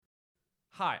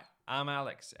Hi, I'm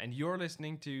Alex, and you're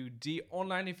listening to The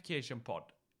Onlineification Pod,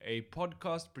 a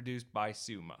podcast produced by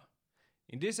Suma.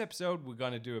 In this episode, we're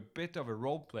gonna do a bit of a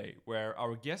role play where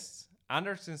our guests,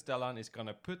 Anders and Stellan, is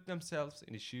gonna put themselves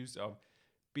in the shoes of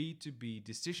B2B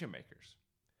decision makers.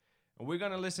 And we're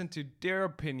gonna listen to their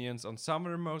opinions on some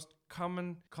of the most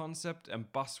common concepts and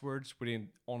buzzwords within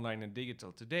online and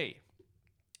digital today.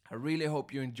 I really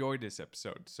hope you enjoyed this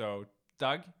episode. So,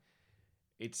 Doug,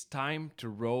 it's time to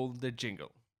roll the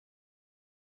jingle.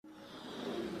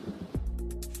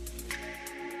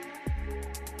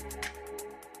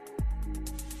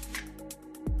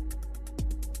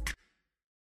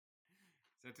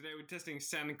 So today we're testing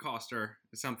Zencaster,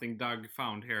 something Doug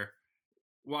found here.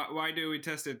 Why do we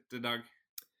test it, Doug?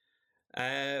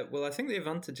 Well, I think the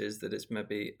advantage is that it's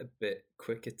maybe a bit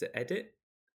quicker to edit.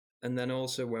 And then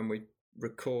also when we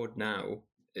record now,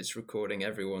 it's recording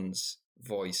everyone's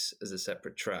voice as a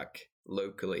separate track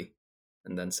locally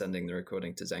and then sending the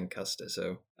recording to Zencaster.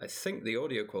 So I think the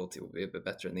audio quality will be a bit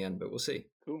better in the end, but we'll see.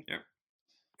 Cool. Yeah.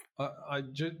 I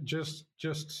just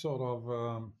sort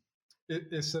of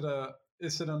is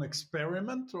it an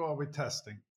experiment or are we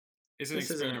testing? It's an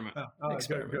This is experiment.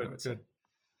 Experiment, Good.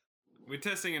 We're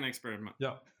testing an experiment.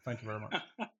 Yeah, thank you very much.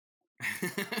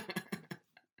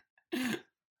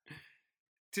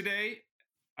 Today,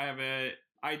 I have an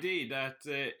idea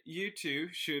that you two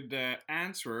should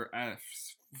answer as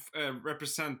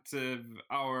represent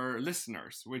our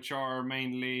listeners, which are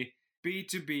mainly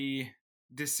B2B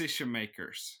decision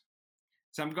makers.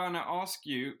 So I'm gonna ask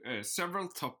you several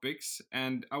topics,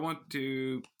 and I want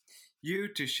you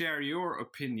to share your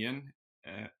opinion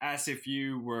as if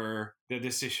you were the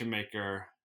decision maker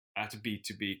at a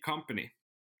B2B company.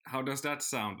 How does that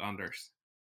sound, Anders?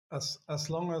 As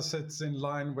long as it's in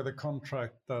line with the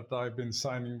contract that I've been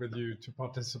signing with you to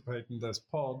participate in this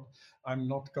pod, I'm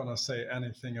not going to say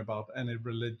anything about any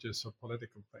religious or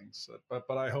political things. But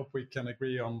I hope we can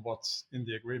agree on what's in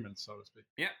the agreement, so to speak.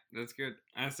 Yeah, that's good.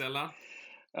 And Stella,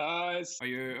 Uh, are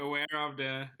you aware of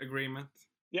the agreement?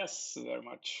 yes, very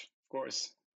much, of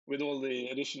course, with all the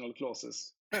additional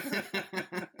clauses.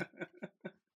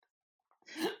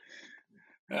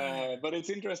 But it's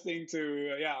interesting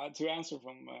to answer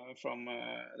from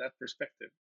that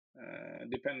perspective.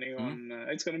 Depending on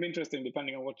it's going to be interesting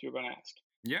depending on what you're going to ask.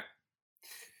 Yeah.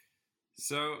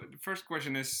 So the first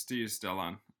question is to you,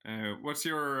 Stellan. What's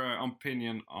your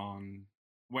opinion on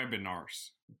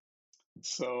webinars?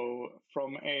 So,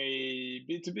 from a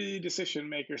B2B decision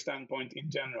maker standpoint in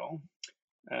general,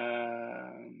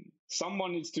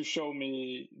 someone needs to show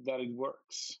me that it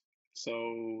works.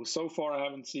 So far, I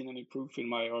haven't seen any proof in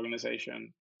my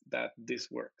organization that this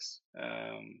works.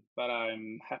 But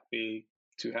I'm happy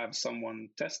to have someone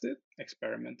test it,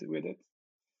 experiment with it.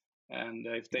 And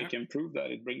if they can prove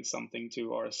that it brings something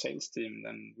to our sales team,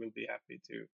 then we'll be happy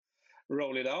to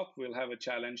roll it out. We'll have a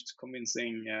challenge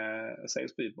convincing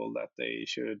salespeople that they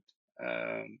should,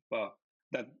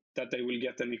 that they will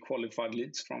get any qualified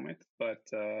leads from it. But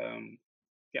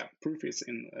proof is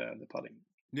in the pudding.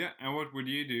 Yeah, and what would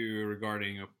you do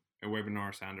regarding a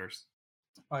webinar, Sanders?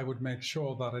 I would make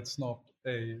sure that it's not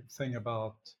a thing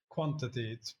about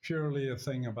quantity. It's purely a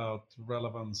thing about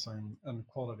relevance and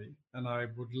quality. And I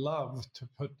would love to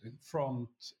put in front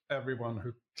everyone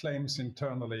who claims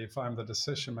internally, if I'm the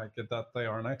decision maker, that they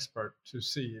are an expert, to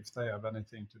see if they have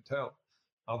anything to tell.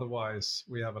 Otherwise,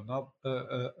 we have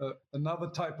another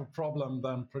type of problem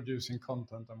than producing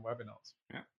content and webinars.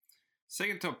 Yeah.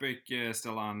 Second topic,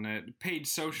 Stellan, paid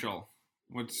social.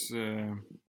 What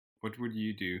would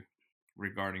you do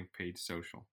regarding paid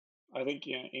social? I think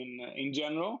in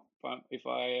general, if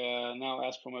I now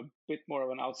ask from a bit more of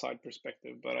an outside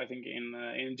perspective, but I think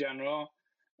in general,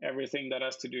 everything that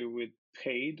has to do with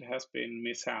paid has been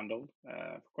mishandled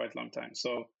for quite a long time.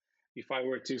 So if I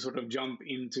were to sort of jump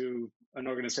into an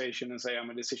organization and say I'm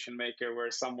a decision maker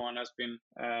where someone has been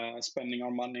spending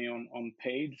our money on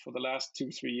paid for the last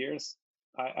 2-3 years,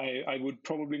 I would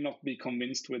probably not be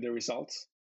convinced with the results.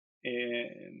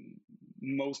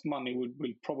 Most money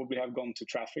will probably have gone to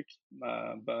traffic,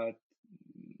 but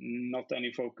not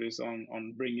any focus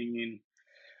on bringing in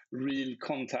real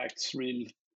contacts, real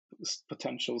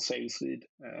potential sales lead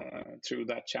through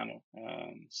that channel.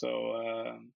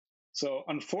 So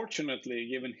unfortunately,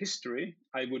 given history,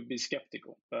 I would be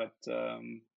skeptical. But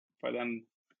if I then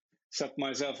set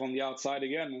myself on the outside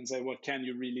again and say, what can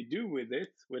you really do with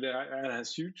it? It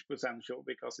has huge potential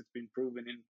because it's been proven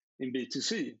in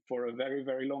B2C for a very,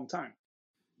 very long time.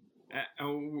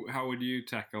 How would you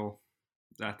tackle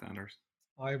that, Anders?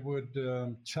 I would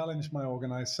challenge my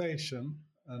organization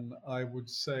And I would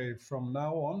say from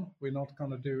now on, we're not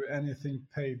going to do anything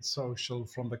paid social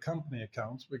from the company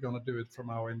accounts. We're going to do it from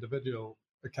our individual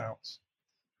accounts.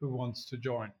 Who wants to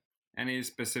join? Any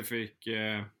specific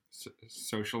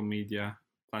social media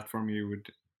platform you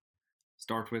would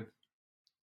start with?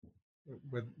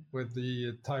 With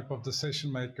the type of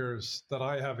decision makers that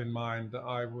I have in mind,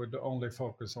 I would only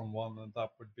focus on one, and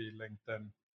that would be LinkedIn,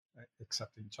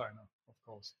 except in China, of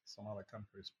course, some other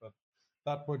countries. But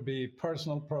that would be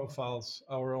personal profiles,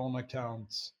 our own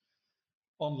accounts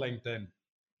on LinkedIn.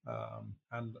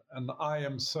 And I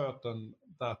am certain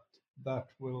that that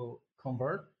will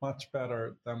convert much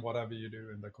better than whatever you do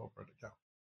in the corporate account.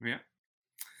 Yeah.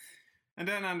 And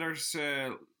then there's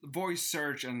voice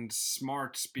search and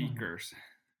smart speakers.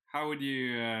 How would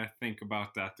you think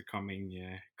about that the coming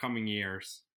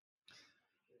years?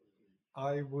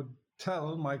 I would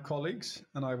tell my colleagues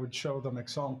and I would show them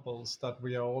examples that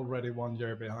we are already 1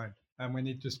 year behind. And we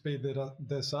need to speed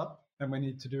this up, and we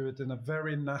need to do it in a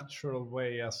very natural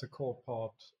way as a core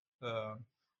part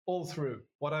all through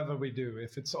whatever we do.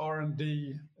 If it's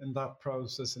R&D in that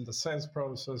process, in the sales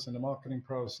process, in the marketing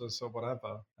process, or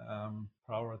whatever,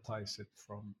 prioritize it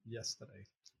from yesterday.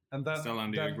 And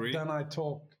then I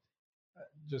talk,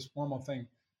 just one more thing,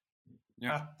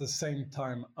 at the same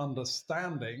time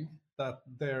understanding that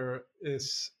there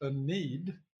is a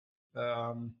need.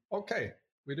 Okay,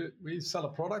 we sell a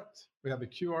product, we have a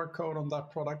QR code on that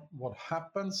product. What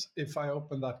happens if I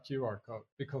open that QR code?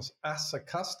 Because as a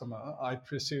customer, I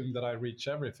presume that I reach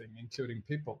everything, including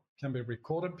people. It can be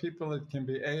recorded people, it can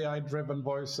be AI-driven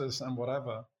voices and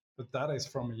whatever, but that is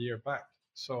from a year back.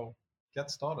 So get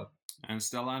started. And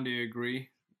Stellan, do you agree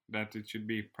that it should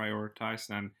be prioritized?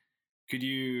 And could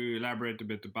you elaborate a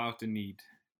bit about the need,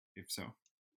 if so?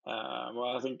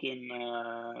 Well, I think in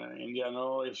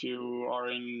general, if you are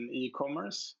in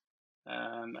e-commerce,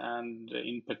 and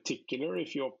in particular,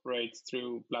 if you operate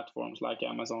through platforms like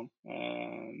Amazon,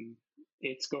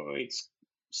 it's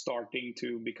starting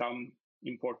to become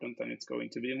important, and it's going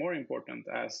to be more important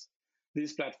as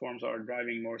these platforms are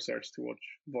driving more search towards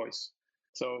voice.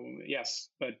 So yes,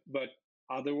 but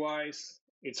otherwise,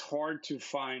 it's hard to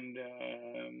find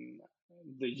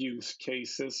the use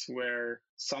cases where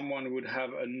someone would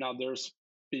have another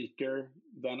speaker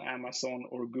than Amazon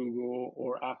or Google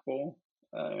or Apple,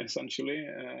 essentially,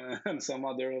 and some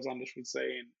other, as Anders would say,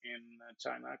 in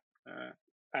China,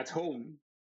 at home.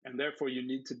 And therefore, you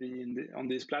need to be on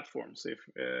these platforms if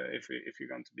you're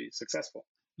going to be successful.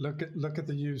 Look at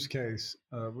the use case.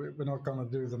 We're not going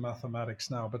to do the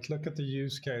mathematics now, but look at the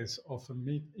use case of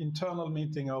an internal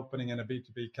meeting opening in a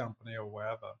B2B company or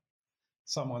wherever.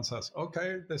 Someone says,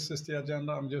 okay, this is the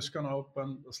agenda. I'm just going to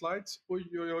open the slides.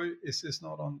 Is this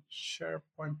not on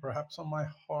SharePoint? Perhaps on my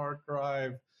hard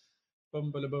drive?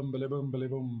 Bumbly, bumbly, bumbly,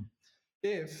 boom.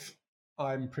 If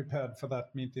I'm prepared for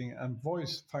that meeting and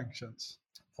voice functions,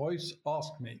 voice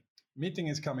ask me, meeting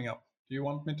is coming up. Do you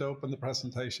want me to open the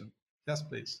presentation? Yes,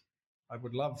 please. I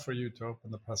would love for you to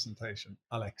open the presentation,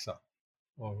 Alexa,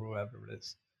 or whoever it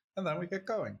is. And then we get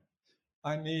going.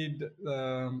 I need,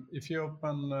 if you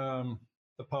open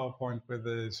the PowerPoint with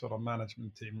the sort of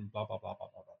management team, blah, blah, blah, blah,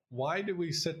 blah, blah. Why do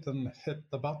we sit and hit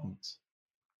the buttons?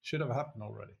 Should have happened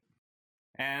already.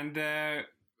 And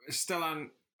Stellan,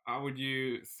 how would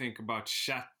you think about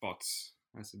chatbots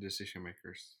as a decision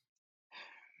makers?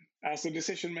 As a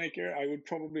decision maker, I would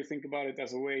probably think about it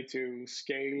as a way to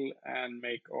scale and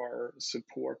make our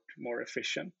support more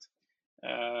efficient.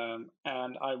 And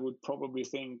I would probably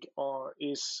think,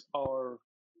 is our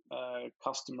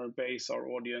customer base, our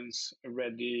audience,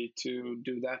 ready to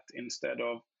do that instead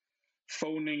of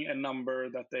phoning a number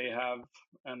that they have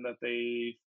and that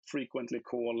they frequently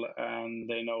call and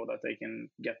they know that they can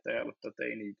get the help that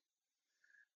they need.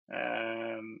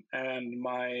 And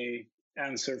my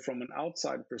answer from an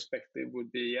outside perspective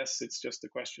would be, yes, it's just a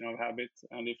question of habit.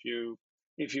 And if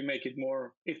you make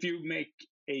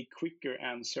a quicker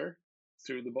answer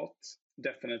through the bot,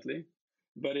 definitely.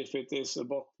 But if it is a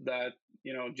bot that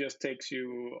just takes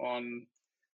you on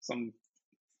some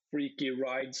freaky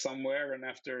ride somewhere, and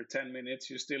after 10 minutes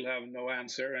you still have no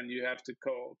answer and you have to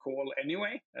call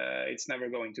anyway, it's never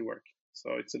going to work.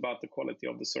 So it's about the quality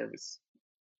of the service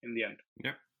in the end.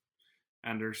 Yep.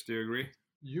 Anders, do you agree?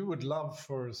 You would love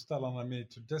for Stellan and me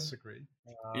to disagree.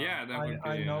 Yeah, that would be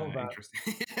I know that.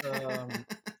 Interesting.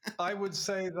 I would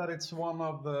say that it's one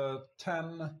of the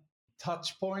 10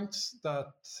 touch points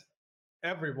that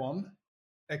everyone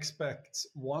expects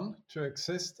one to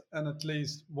exist, and at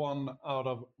least 1 out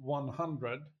of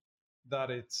 100 that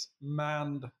it's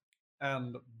manned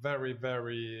and very,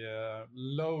 very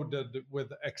loaded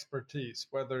with expertise,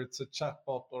 whether it's a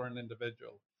chatbot or an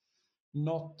individual.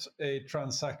 not a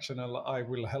transactional, I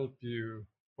will help you,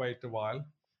 wait a while,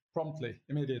 promptly,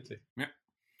 immediately. Yeah.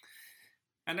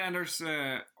 And then there's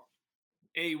AI,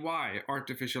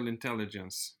 artificial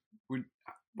intelligence.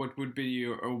 What would be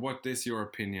what is your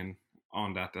opinion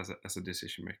on that as a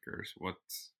decision maker?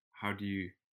 How do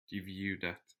you view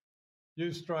that?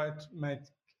 Use right, make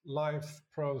life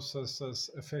processes,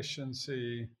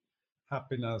 efficiency,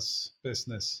 happiness,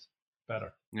 business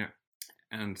better. Yeah.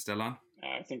 And Stellan?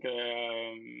 I think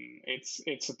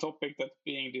it's a topic that's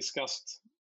being discussed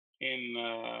in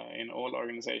all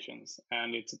organizations,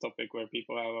 and it's a topic where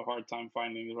people have a hard time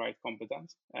finding the right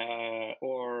competence,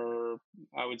 or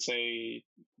I would say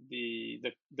the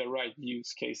right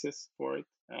use cases for it.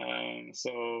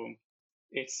 So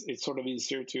it's sort of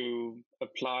easier to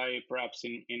apply perhaps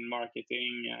in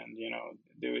marketing and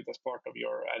do it as part of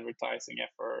your advertising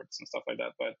efforts and stuff like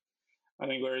that. But I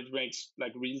think where it makes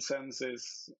like real sense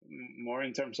is more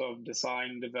in terms of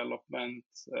design development,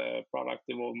 product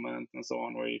development, and so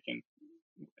on, where you can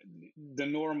the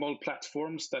normal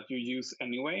platforms that you use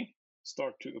anyway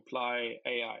start to apply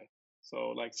AI.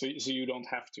 So you don't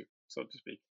have to, so to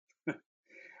speak.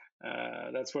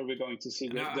 That's where we're going to see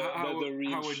the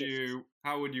real shift.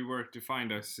 How would you work to find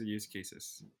those use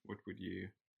cases? What would you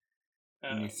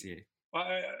initiate?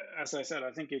 As I said,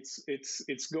 I think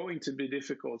it's going to be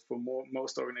difficult for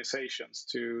most organizations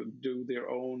to do their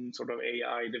own sort of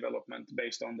AI development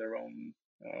based on their own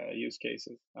use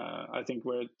cases. I think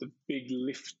where the big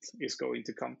lift is going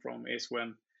to come from is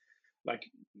when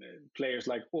players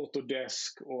like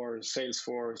Autodesk or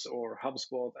Salesforce or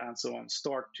HubSpot and so on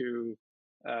start to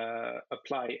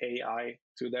apply AI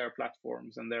to their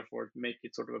platforms and therefore make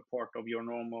it sort of a part of your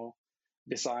normal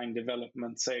design,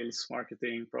 development, sales,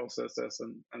 marketing processes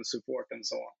and support and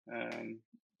so on.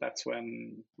 That's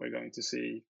when we're going to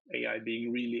see AI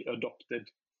being really adopted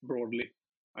broadly,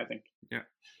 I think. Yeah.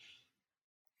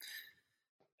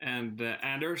 And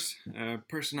Anders,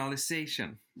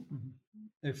 personalization.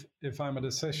 If I'm a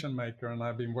decision maker and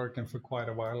I've been working for quite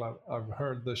a while, I've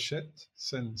heard the shit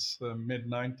since the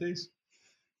mid-90s.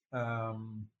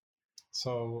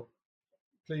 So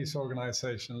please,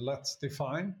 organization, let's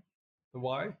define the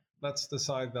why. Let's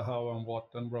decide the how and what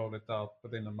and roll it out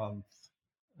within a month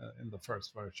in the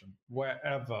first version,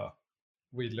 wherever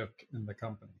we look in the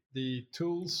company. The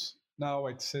tools now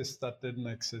exist that didn't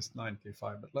exist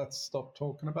 95, but let's stop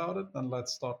talking about it and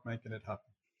let's start making it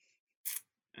happen.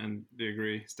 And do you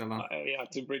agree, Stellan? Yeah,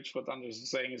 to bridge what Anders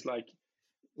is saying is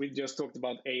we just talked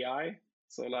about AI.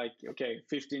 So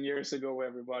 15 years ago,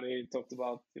 everybody talked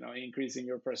about, increasing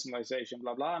your personalization,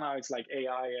 blah, blah. Now it's like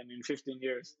AI. And in 15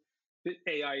 years, the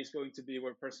AI is going to be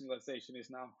where personalization is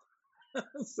now.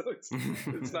 So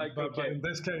it's like, but in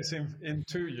this case, in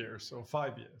 2 years or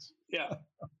 5 years. Yeah.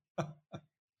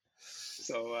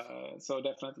 So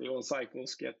definitely all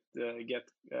cycles get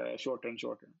shorter and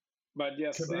shorter. But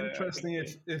yes, it could be interesting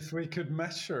if we could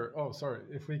measure.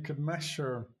 If we could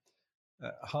measure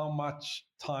how much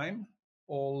time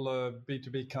all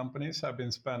B2B companies have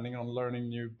been spending on learning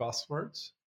new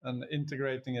buzzwords and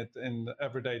integrating it in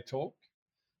everyday talk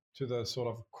to the sort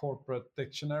of corporate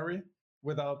dictionary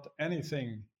without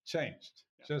anything changed,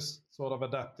 just sort of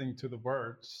adapting to the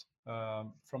words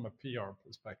from a PR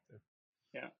perspective.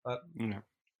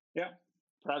 Yeah.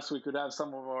 Perhaps we could have some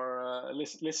of our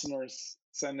listeners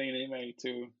sending an email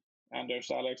to Anders,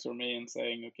 Alex, or me and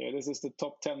saying, okay, this is the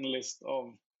top 10 list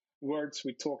of words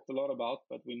we talked a lot about,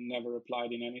 but we never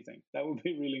applied in anything. That would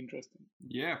be really interesting.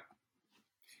 Yeah.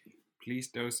 Please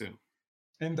do so.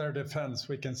 In their defense,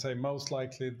 we can say most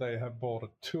likely they have bought a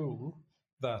tool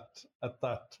that at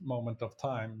that moment of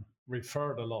time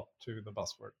referred a lot to the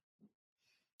buzzword.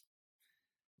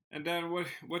 And then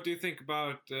what do you think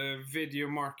about video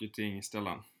marketing,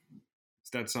 Stellan? Is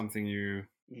that something you...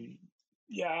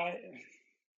 Yeah,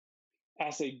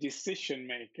 as a decision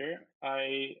maker,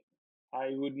 I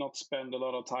would not spend a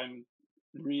lot of time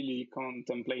really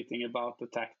contemplating about the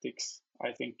tactics.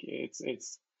 I think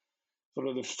it's sort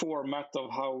of the format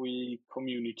of how we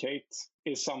communicate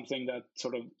is something that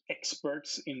sort of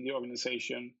experts in the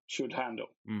organization should handle.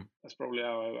 That's probably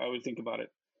how I would think about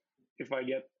it. If I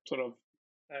get sort of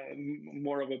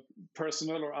more of a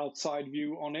personal or outside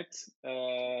view on it,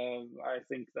 I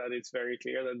think that it's very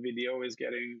clear that video is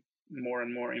getting more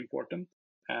and more important,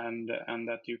 and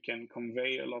that you can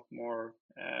convey a lot more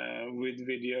with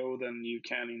video than you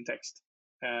can in text.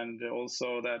 And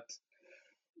also that,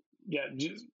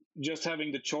 just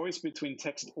having the choice between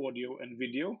text, audio, and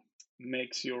video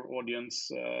makes your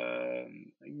audience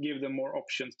give them more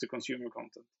options to consume your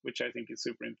content, which I think is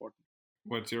super important.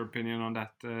 What's your opinion on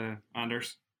that,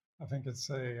 Anders? I think it's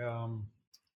a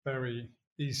very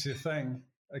easy thing,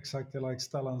 exactly like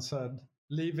Stellan said.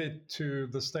 Leave it to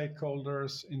the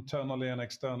stakeholders, internally and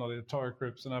externally, the target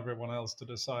groups and everyone else to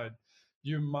decide.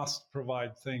 You must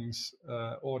provide things,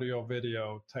 audio,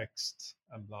 video, text,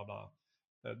 and blah, blah.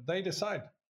 They decide.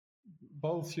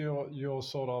 Both your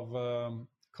sort of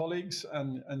colleagues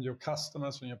and your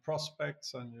customers and your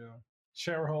prospects and your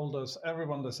shareholders,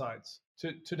 everyone decides.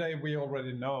 Today, we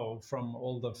already know from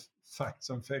all the facts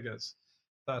and figures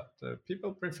that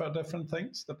people prefer different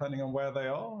things depending on where they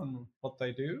are and what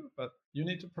they do, but you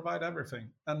need to provide everything.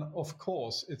 And of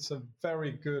course, it's a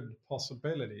very good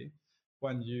possibility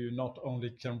when you not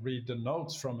only can read the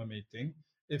notes from a meeting,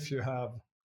 if you have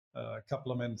a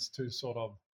couple of minutes to sort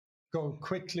of go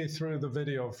quickly through the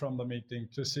video from the meeting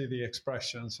to see the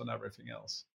expressions and everything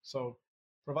else. So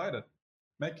provide it.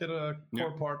 Make it a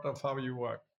core part of how you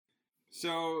work.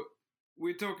 So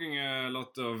we're talking a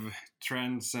lot of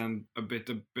trends and a bit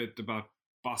about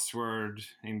buzzword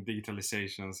in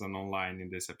digitalizations and online in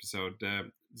this episode.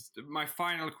 My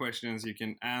final questions you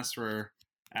can answer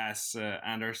as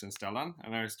Anders and Stellan,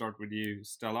 and I'll start with you,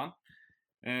 Stellan.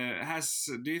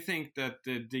 Do you think that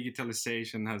the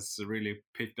digitalization has really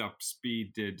picked up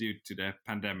speed due to the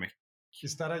pandemic?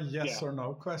 Is that a yes or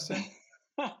no question?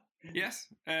 Yes,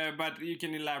 but you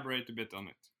can elaborate a bit on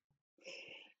it.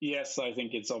 Yes, I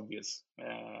think it's obvious.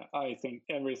 I think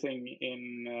everything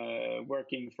in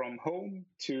working from home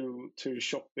to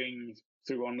shopping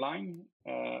through online,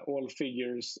 all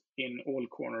figures in all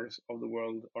corners of the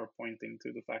world are pointing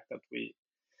to the fact that we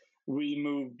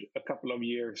moved a couple of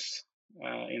years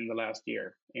in the last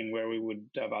year in where we would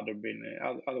have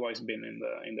otherwise been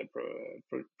in the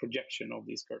projection of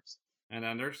these curves. And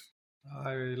Anders?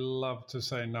 I love to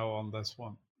say no on this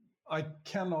one. I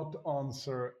cannot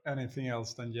answer anything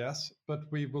else than yes, but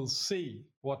we will see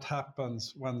what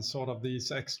happens when sort of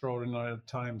these extraordinary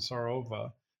times are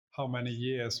over, how many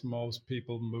years most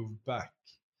people move back.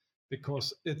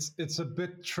 Because it's a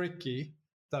bit tricky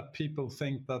that people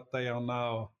think that they are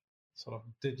now sort of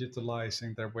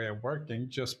digitalizing their way of working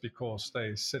just because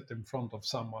they sit in front of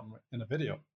someone in a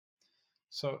video.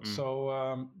 So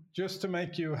just to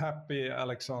make you happy,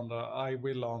 Alexander, I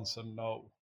will answer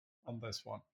no on this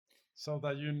one. So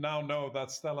that you now know that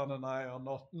Stellan and I are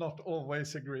not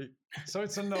always agree. So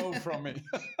it's a no from me.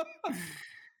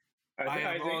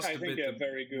 I think a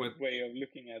very good way of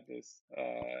looking at this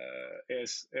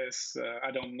is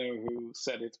I don't know who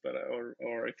said it, but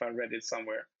or if I read it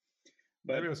somewhere.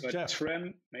 But, maybe it was Jeff.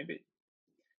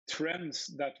 Trends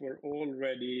that were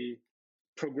already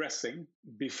progressing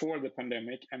before the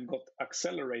pandemic and got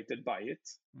accelerated by it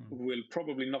will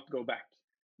probably not go back.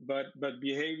 But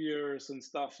behaviors and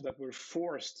stuff that were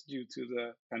forced due to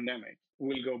the pandemic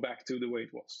will go back to the way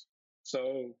it was.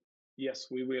 So yes,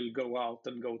 we will go out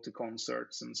and go to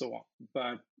concerts and so on.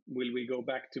 But will we go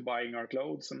back to buying our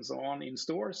clothes and so on in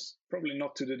stores? Probably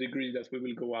not to the degree that we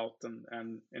will go out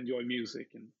and enjoy music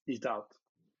and eat out.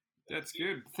 That's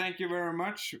good. Thank you very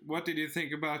much. What did you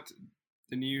think about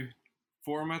the new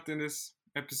format in this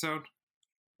episode?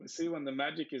 We'll see when the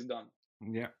magic is done.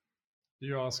 Yeah.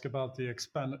 You ask about the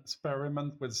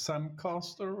experiment with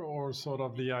Zencaster or sort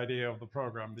of the idea of the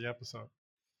program, the episode?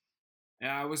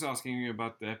 Yeah, I was asking you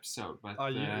about the episode, but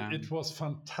it was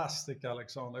fantastic,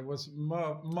 Alexander. It was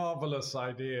marvelous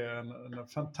idea and a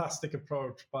fantastic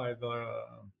approach by the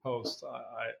host.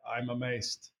 I'm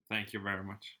amazed. Thank you very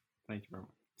much.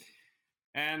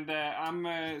 And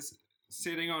I'm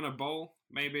sitting on a bowl.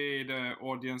 Maybe the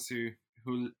audience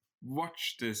who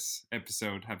watched this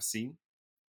episode have seen.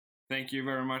 Thank you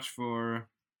very much for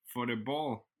the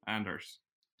ball, Anders.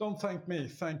 Don't thank me.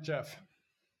 Thank Jeff.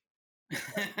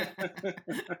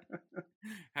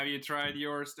 Have you tried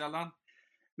yours, Stellan?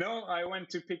 No, I went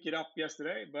to pick it up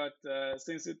yesterday, but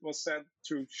since it was sent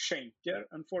through Schenker,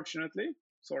 unfortunately,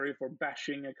 sorry for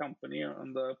bashing a company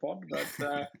on the pod,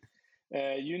 but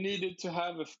you needed to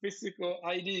have a physical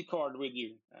ID card with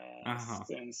you,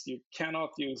 since you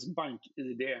cannot use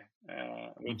BankID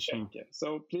with Schenker.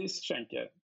 So please, Schenker,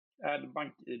 add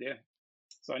BankID.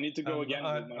 So I need to go again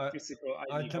with my physical ID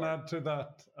card. I can add to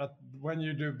that. When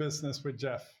you do business with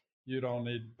Jeff, you don't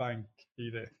need BankID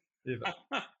either.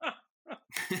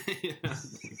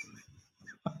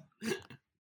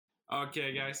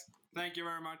 Okay, guys. Thank you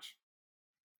very much.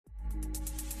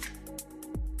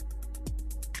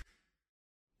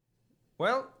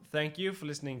 Well, thank you for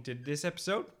listening to this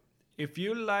episode. If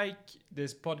you like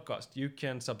this podcast, you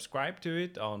can subscribe to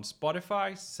it on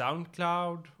Spotify,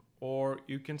 SoundCloud, or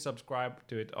you can subscribe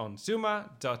to it on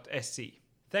suma.se.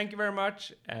 Thank you very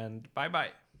much, and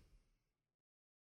bye-bye.